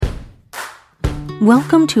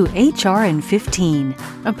Welcome to HR in 15,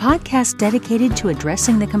 a podcast dedicated to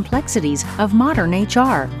addressing the complexities of modern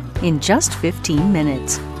HR in just 15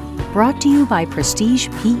 minutes. Brought to you by Prestige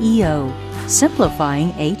PEO, simplifying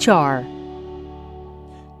HR.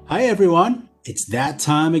 Hi, everyone. It's that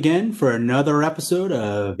time again for another episode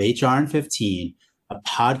of HR in 15, a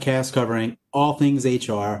podcast covering all things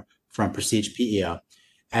HR from Prestige PEO.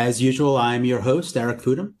 As usual, I'm your host, Eric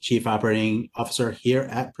Fudum, Chief Operating Officer here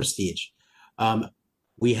at Prestige.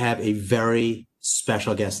 We have a very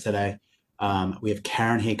special guest today. We have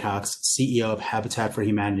Karen Haycox, CEO of Habitat for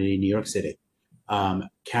Humanity in New York City.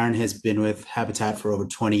 Karen has been with Habitat for over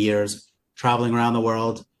 20 years, traveling around the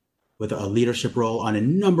world with a leadership role on a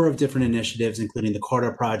number of different initiatives, including the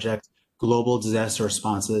Carter Project, Global Disaster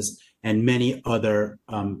Responses, and many other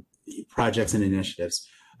projects and initiatives.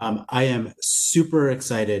 I am super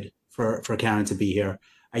excited for Karen to be here.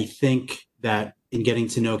 I think that in getting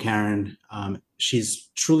to know Karen, she's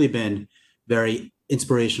truly been very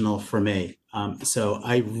inspirational for me. So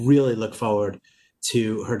I really look forward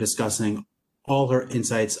to her discussing all her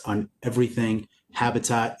insights on everything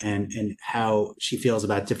Habitat and how she feels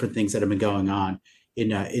about different things that have been going on in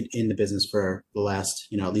the business for the last,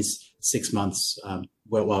 at least 6 months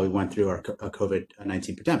while we went through our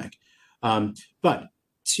COVID-19 pandemic. But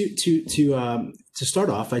to start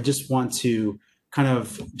off, I just want to kind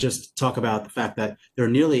of just talk about the fact that there are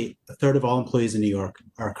nearly a third of all employees in New York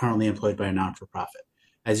are currently employed by a not-for-profit.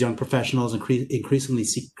 As young professionals increasingly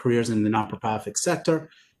seek careers in the not-for-profit sector,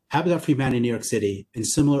 Habitat for Humanity in New York City and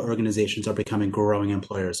similar organizations are becoming growing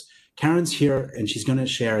employers. Karen's here, and she's going to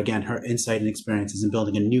share, again, her insight and experiences in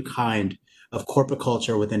building a new kind of corporate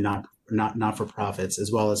culture within not-for-profits,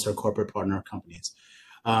 as well as her corporate partner companies.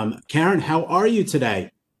 Karen, how are you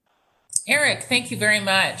today? Eric, thank you very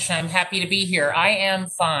much. I'm happy to be here. I am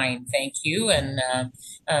fine, thank you, and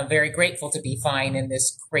very grateful to be fine in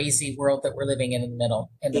this crazy world that we're living in the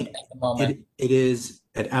middle at the moment. It is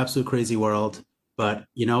an absolute crazy world, but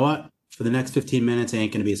you know what? For the next 15 minutes, it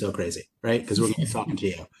ain't going to be so crazy, right? Because we're going to be talking to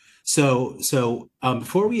you. So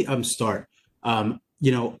before we start,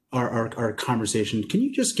 our conversation, can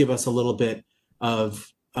you just give us a little bit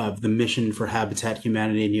of the mission for Habitat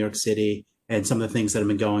Humanity in New York City and some of the things that have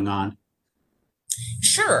been going on?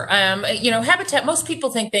 Sure. Habitat, most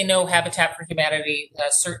people think they know Habitat for Humanity,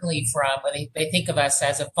 certainly from when they think of us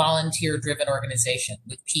as a volunteer-driven organization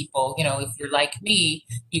with people. If you're like me,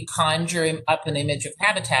 you conjure up an image of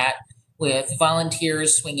Habitat with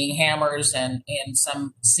volunteers swinging hammers and in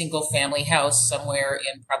some single-family house somewhere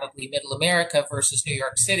in probably Middle America versus New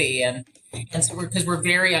York City. And so because we're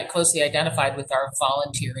very closely identified with our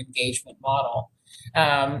volunteer engagement model.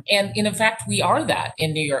 And in fact, we are that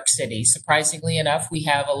in New York City. Surprisingly enough, we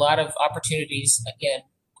have a lot of opportunities in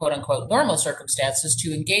quote unquote normal circumstances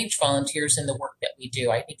to engage volunteers in the work that we do.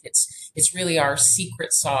 I think it's really our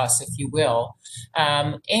secret sauce, if you will.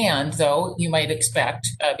 And though you might expect,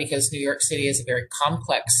 because New York City is a very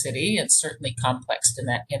complex city and certainly complex in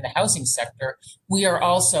the housing sector, we are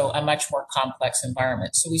also a much more complex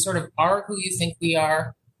environment. So we sort of are who you think we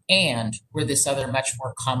are, and we're this other much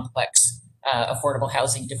more complex affordable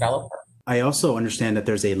housing developer. I also understand that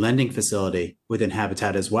there's a lending facility within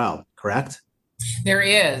Habitat as well, correct? There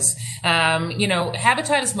is.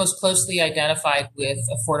 Habitat is most closely identified with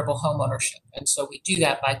affordable home ownership. And so we do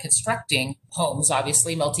that by constructing homes,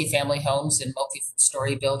 obviously, multifamily homes in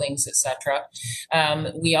multi-story buildings, et cetera.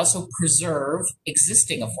 We also preserve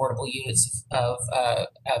existing affordable units of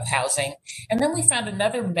housing. And then we found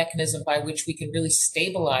another mechanism by which we can really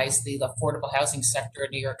stabilize the affordable housing sector in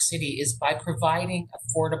New York City is by providing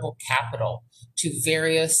affordable capital to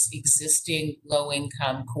various existing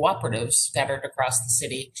low-income cooperatives scattered across the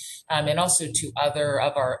city, and also to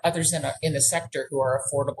others in the sector who are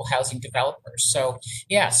affordable housing developers. So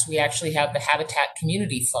yes, we actually have the Habitat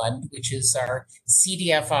Community Fund, which is our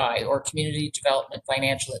CDFI, or Community Development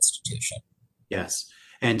Financial Institution. Yes,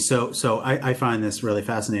 and so I find this really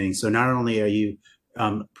fascinating. So not only are you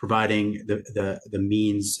providing the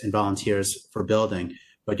means and volunteers for building,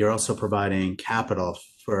 but you're also providing capital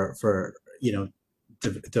for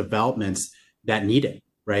developments that need it,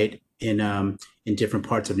 right, in different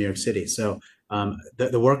parts of New York City. So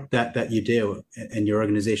the work that you do and your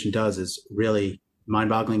organization does is really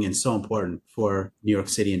mind-boggling and so important for New York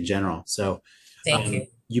City in general. So thank you.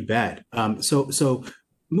 You bet. So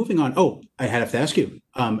moving on. Oh, I have to ask you,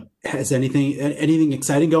 has anything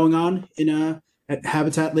exciting going on at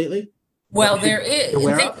Habitat lately? Well, there is.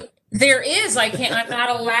 There is. I'm not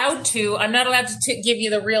allowed to give you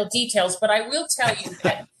the real details, but I will tell you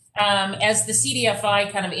that As the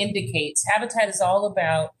CDFI kind of indicates, Habitat is all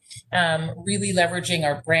about really leveraging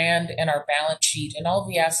our brand and our balance sheet and all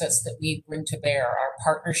the assets that we bring to bear, our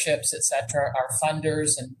partnerships, et cetera, our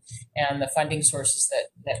funders and the funding sources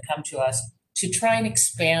that come to us to try and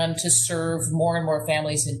expand to serve more and more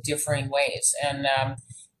families in differing ways. And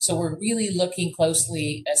so we're really looking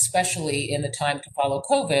closely, especially in the time to follow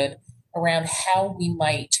COVID, around how we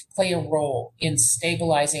might play a role in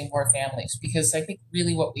stabilizing more families. Because I think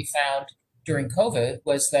really what we found during COVID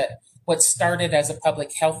was that what started as a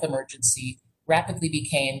public health emergency rapidly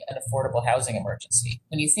became an affordable housing emergency.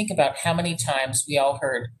 When you think about how many times we all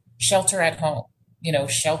heard shelter at home,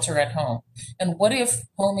 shelter at home. And what if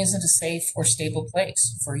home isn't a safe or stable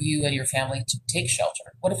place for you and your family to take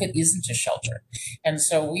shelter? What if it isn't a shelter? And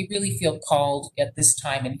so we really feel called at this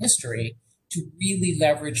time in history to really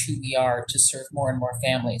leverage who we are to serve more and more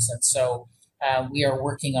families. And so we are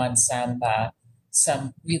working on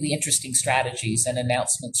some really interesting strategies, and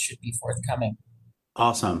announcements should be forthcoming.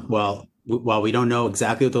 Awesome. Well, while we don't know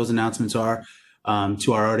exactly what those announcements are,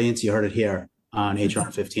 to our audience, you heard it here on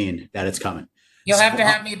HR 15 that it's coming. You'll have to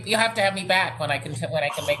have me. You'll have to have me back when I can make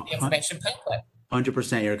the information public.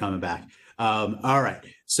 100%, you're coming back. All right.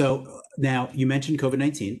 So now you mentioned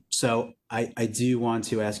COVID-19. So I do want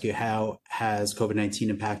to ask you, how has COVID-19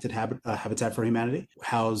 impacted Habitat for Humanity?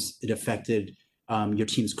 How's it affected your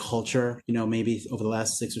team's culture, maybe over the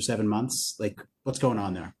last 6 or 7 months? Like, what's going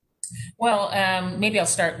on there? Well, maybe I'll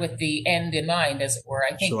start with the end in mind, as it were.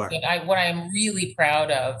 I think Sure. what I'm really proud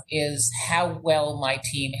of is how well my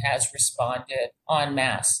team has responded en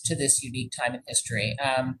masse to this unique time in history.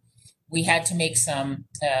 We had to make some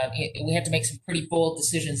pretty bold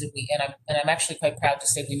decisions, and I'm actually quite proud to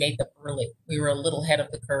say we made them early. We were a little ahead of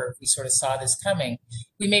the curve. We sort of saw this coming.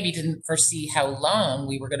 We maybe didn't foresee how long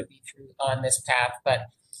we were going to be through on this path, but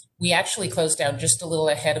we actually closed down just a little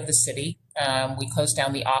ahead of the city. We closed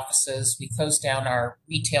down the offices. We closed down our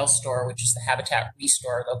retail store, which is the Habitat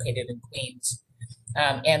Restore located in Queens,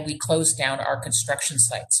 and we closed down our construction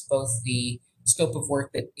sites, both the scope of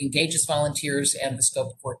work that engages volunteers and the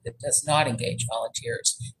scope of work that does not engage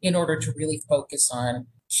volunteers, in order to really focus on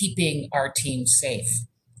keeping our team safe.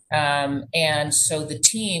 And so the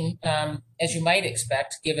team, as you might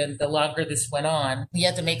expect, given the longer this went on, we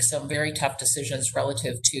had to make some very tough decisions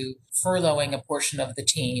relative to furloughing a portion of the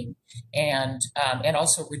team and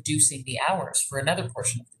also reducing the hours for another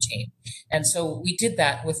portion of the team. And so we did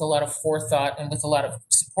that with a lot of forethought and with a lot of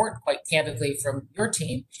support, quite candidly, from your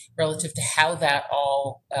team relative to how that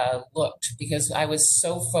all looked, because I was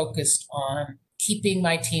so focused on keeping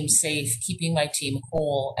my team safe, keeping my team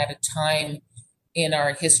whole at a time in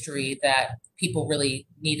our history that people really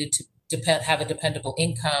needed to have a dependable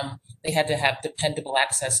income. They had to have dependable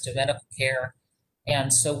access to medical care.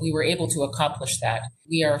 And so we were able to accomplish that.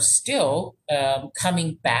 We are still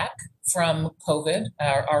coming back from COVID.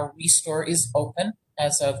 Our Restore is open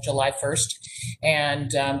as of July 1st,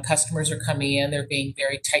 and customers are coming in. They're being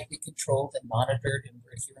very tightly controlled and monitored, and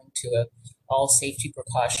we're adhering to all safety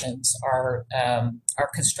precautions. Our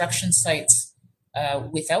construction sites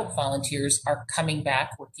without volunteers are coming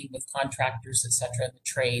back, working with contractors, et cetera, in the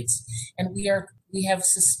trades. And we have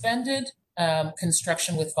suspended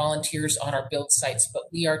construction with volunteers on our build sites, but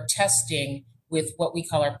we are testing with what we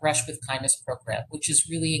call our Brush with Kindness program, which is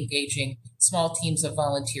really engaging small teams of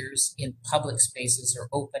volunteers in public spaces or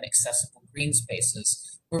open, accessible green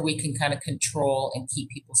spaces where we can kind of control and keep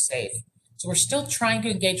people safe. So we're still trying to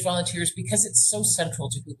engage volunteers because it's so central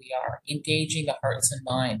to who we are, engaging the hearts and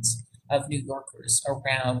minds of New Yorkers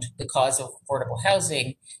around the cause of affordable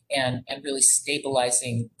housing and really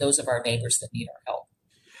stabilizing those of our neighbors that need our help.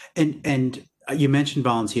 And you mentioned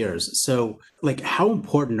volunteers. So, like, how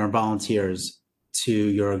important are volunteers to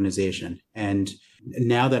your organization? And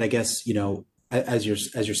now that, I guess, as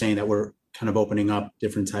you're saying that we're kind of opening up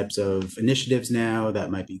different types of initiatives now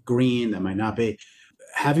that might be green, that might not be,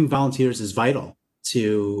 having volunteers is vital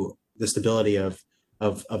to the stability of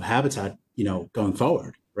Habitat, going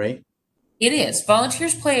forward, right? It is.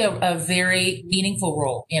 Volunteers play a very meaningful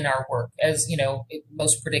role in our work. As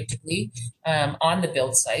most predictably, on the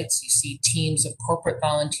build sites, you see teams of corporate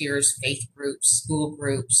volunteers, faith groups, school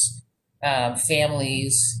groups,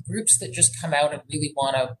 families, groups that just come out and really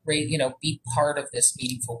want to, be part of this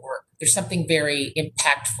meaningful work. There's something very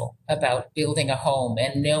impactful about building a home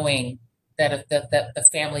and knowing that the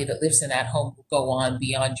family that lives in that home will go on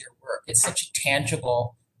beyond your work. It's such a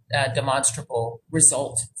tangible, demonstrable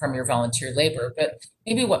result from your volunteer labor. But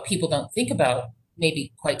maybe what people don't think about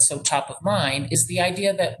maybe quite so top of mind is the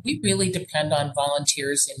idea that we really depend on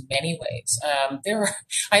volunteers in many ways.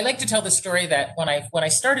 I like to tell the story that when I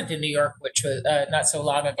started in New York, which was not so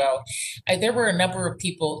long ago, there were a number of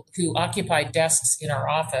people who occupied desks in our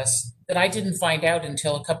office that I didn't find out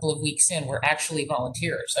until a couple of weeks in were actually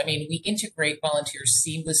volunteers. I mean, we integrate volunteers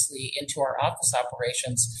seamlessly into our office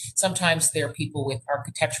operations. Sometimes they're people with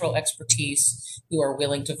architectural expertise who are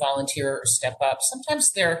willing to volunteer or step up.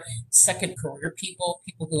 Sometimes they're second career people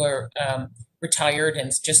who are retired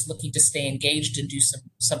and just looking to stay engaged and do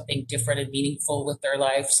something different and meaningful with their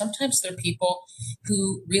life. Sometimes they're people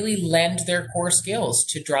who really lend their core skills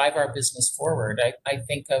to drive our business forward. I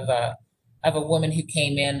think of a woman who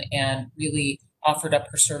came in and really offered up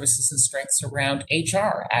her services and strengths around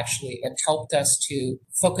HR, actually, and helped us to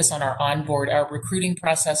focus on our recruiting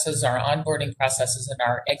processes, our onboarding processes, and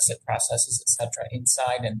our exit processes, et cetera,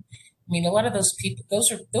 inside. And I mean, a lot of those people,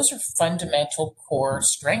 those are fundamental core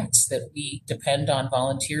strengths that we depend on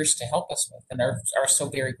volunteers to help us with and are so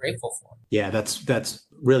very grateful for. Yeah, that's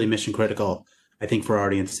really mission critical, I think, for our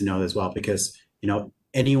audience to know as well, because,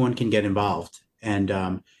 anyone can get involved. And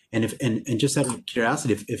just out of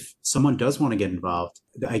curiosity, if someone does want to get involved,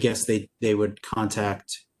 I guess they would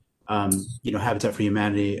contact, Habitat for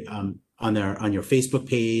Humanity on your Facebook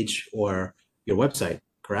page or your website,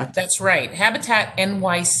 correct? That's right.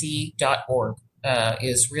 HabitatNYC.org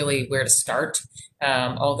is really where to start.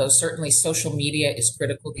 Although certainly social media is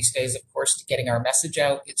critical these days, of course, to getting our message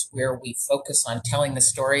out. It's where we focus on telling the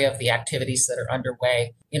story of the activities that are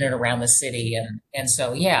underway in and around the city. And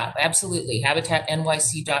so, yeah, absolutely.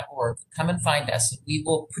 HabitatNYC.org. Come and find us. We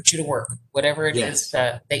will put you to work, whatever it is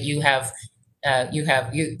that you have. That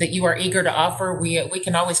you are eager to offer. We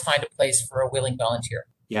can always find a place for a willing volunteer.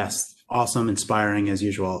 Yes, awesome, inspiring as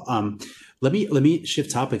usual. Let me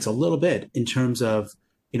shift topics a little bit in terms of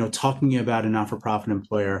talking about a not-for-profit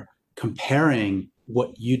employer, comparing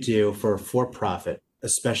what you do for a for-profit,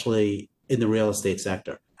 especially in the real estate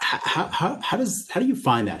sector. How do you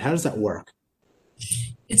find that? How does that work?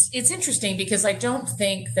 It's interesting because I don't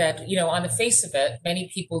think that, on the face of it, many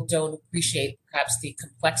people don't appreciate perhaps the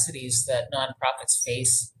complexities that nonprofits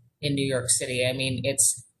face in New York City. I mean,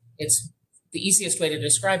 it's the easiest way to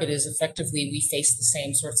describe it is effectively we face the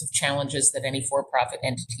same sorts of challenges that any for-profit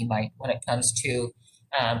entity might when it comes to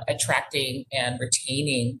attracting and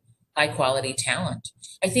retaining high-quality talent.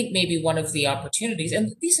 I think maybe one of the opportunities,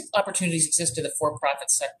 and these opportunities exist in the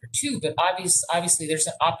for-profit sector too, but obviously there's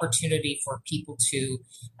an opportunity for people to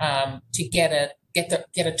get a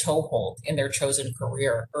toehold in their chosen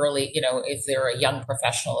career early, if they're a young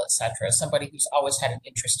professional, et cetera, somebody who's always had an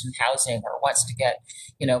interest in housing or wants to get,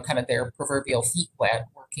 kind of their proverbial feet wet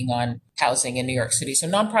working on housing in New York City. So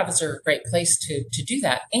nonprofits are a great place to do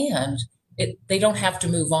that. And they don't have to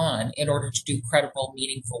move on in order to do credible,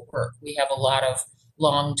 meaningful work. We have a lot of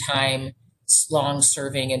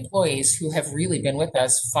long-serving employees who have really been with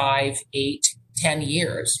us 5, 8, 10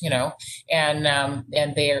 years, and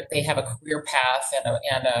they have a career path and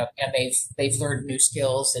they've learned new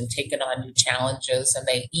skills and taken on new challenges, and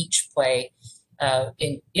they each play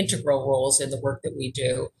integral roles in the work that we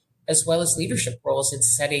do, as well as leadership roles in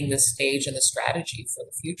setting the stage and the strategy for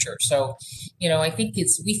the future. So, I think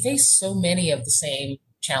we face so many of the same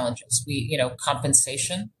challenges.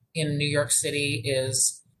 Compensation in New York City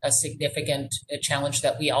is a significant challenge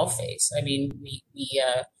that we all face. I mean,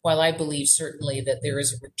 while I believe certainly that there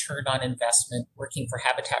is a return on investment working for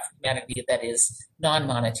Habitat for Humanity that is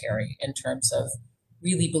non-monetary in terms of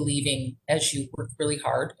really believing, as you work really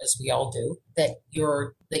hard, as we all do, that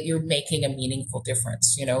you're making a meaningful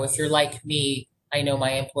difference. If you're like me, I know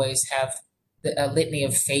my employees have a litany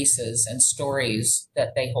of faces and stories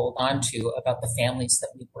that they hold on to about the families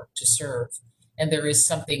that we work to serve. And there is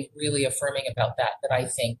something really affirming about that I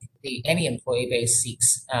think any employee base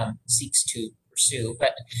seeks to pursue.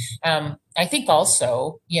 But I think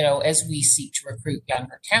also, as we seek to recruit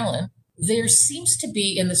younger talent, there seems to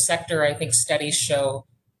be in the sector, I think studies show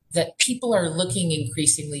that people are looking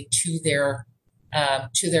increasingly to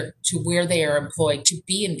where they are employed to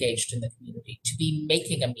be engaged in the community, to be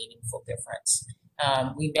making a meaningful difference.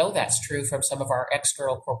 We know that's true from some of our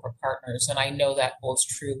external corporate partners, and I know that holds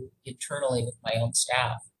true internally with my own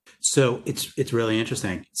staff. So it's really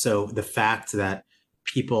interesting. So the fact that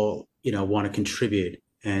people, want to contribute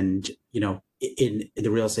and, in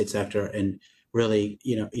the real estate sector and really,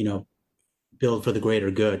 build for the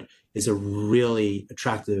greater good is a really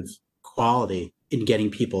attractive quality in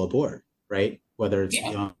getting people aboard, right? Whether it's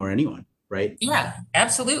young or anyone, right? Yeah,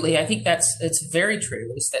 absolutely. I think it's very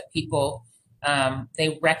true is that people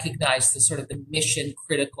they recognize the sort of the mission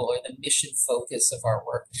critical or the mission focus of our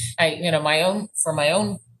work. For my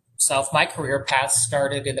own self, my career path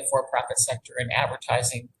started in the for-profit sector in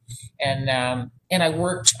advertising, and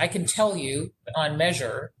I can tell you on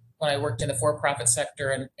measure, when I worked in the for-profit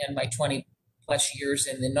sector and my 20 plus years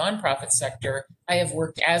in the nonprofit sector, I have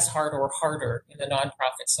worked as hard or harder in the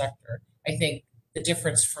nonprofit sector. I think the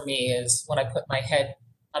difference for me is when I put my head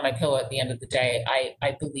on my pillow at the end of the day,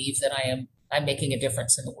 I believe that I'm making a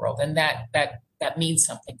difference in the world, and that means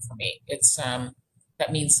something for me.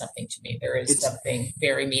 That means something to me. There is something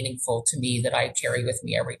very meaningful to me that I carry with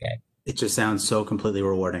me every day. It just sounds so completely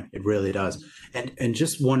rewarding. It really does. And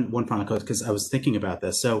just one final quote, because I was thinking about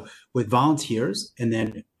this. So with volunteers and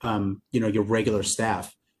then your regular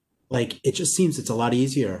staff, like it just seems it's a lot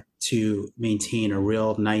easier to maintain a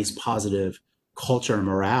real nice positive culture and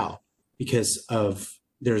morale because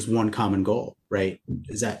there's one common goal, right?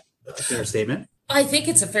 Is that a fair statement? I think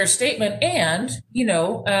it's a fair statement. And,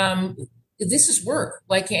 this is work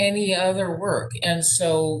like any other work. And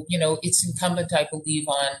so, it's incumbent, I believe,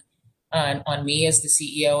 on me as the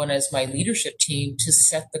CEO and as my leadership team to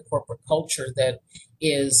set the corporate culture that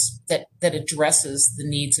addresses the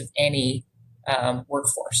needs of any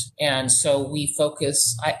workforce. And so we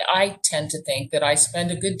focus, I tend to think that I spend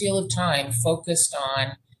a good deal of time focused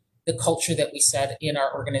on the culture that we set in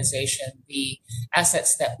our organization, the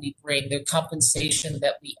assets that we bring, the compensation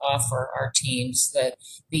that we offer our teams,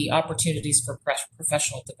 the opportunities for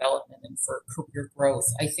professional development and for career growth.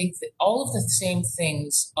 I think that all of the same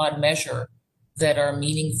things on measure that are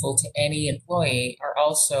meaningful to any employee are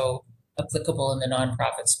also applicable in the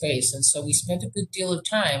nonprofit space. And so we spend a good deal of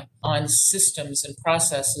time on systems and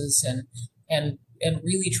processes and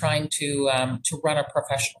really trying to run a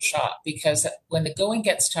professional shop, because when the going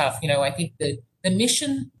gets tough, I think the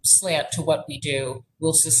mission slant to what we do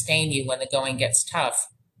will sustain you when the going gets tough,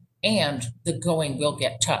 and the going will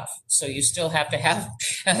get tough. So you still have to have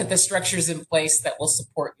the structures in place that will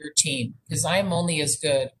support your team, because I'm only as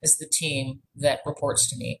good as the team that reports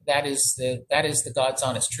to me. That is the God's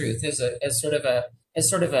honest truth. As sort of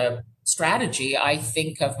a strategy, I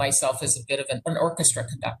think of myself as a bit of an orchestra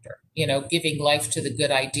conductor, giving life to the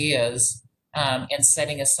good ideas and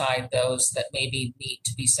setting aside those that maybe need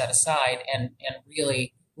to be set aside, and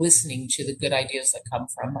really listening to the good ideas that come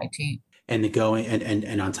from my team. And the going,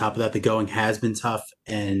 and on top of that, the going has been tough.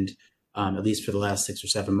 And at least for the last 6 or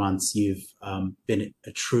 7 months, you've been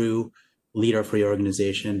a true leader for your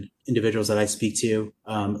organization. Individuals that I speak to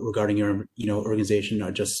regarding your organization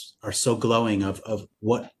are so glowing of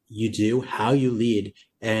what you do, how you lead,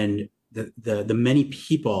 and the many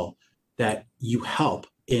people that you help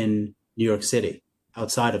in New York City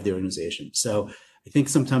outside of the organization. So I think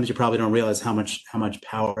sometimes you probably don't realize how much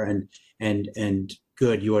power and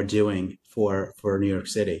good you are doing for New York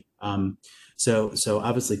City. So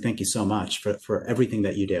obviously, thank you so much for everything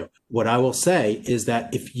that you do. What I will say is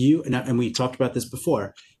that if you, and we talked about this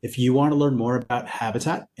before, if you want to learn more about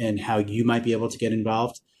Habitat and how you might be able to get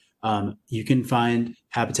involved, you can find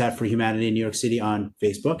Habitat for Humanity in New York City on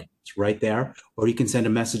Facebook. It's right there. Or you can send a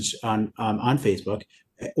message on Facebook,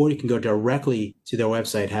 or you can go directly to their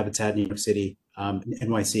website, Habitat New York City,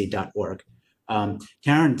 nyc.org.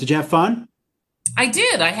 Karen, did you have fun? I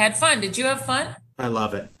did. I had fun. Did you have fun? I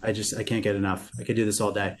love it. I can't get enough. I could do this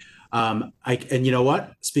all day. And you know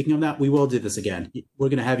what? Speaking of that, we will do this again. We're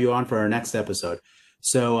going to have you on for our next episode.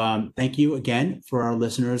 So thank you again for our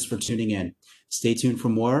listeners for tuning in. Stay tuned for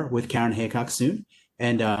more with Karen Haycock soon.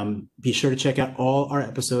 And be sure to check out all our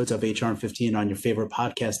episodes of HR15 on your favorite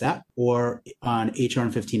podcast app or on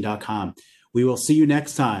hr15.com. We will see you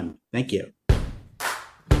next time. Thank you.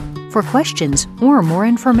 For questions or more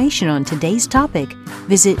information on today's topic,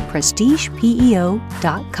 visit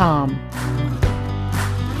prestigepeo.com.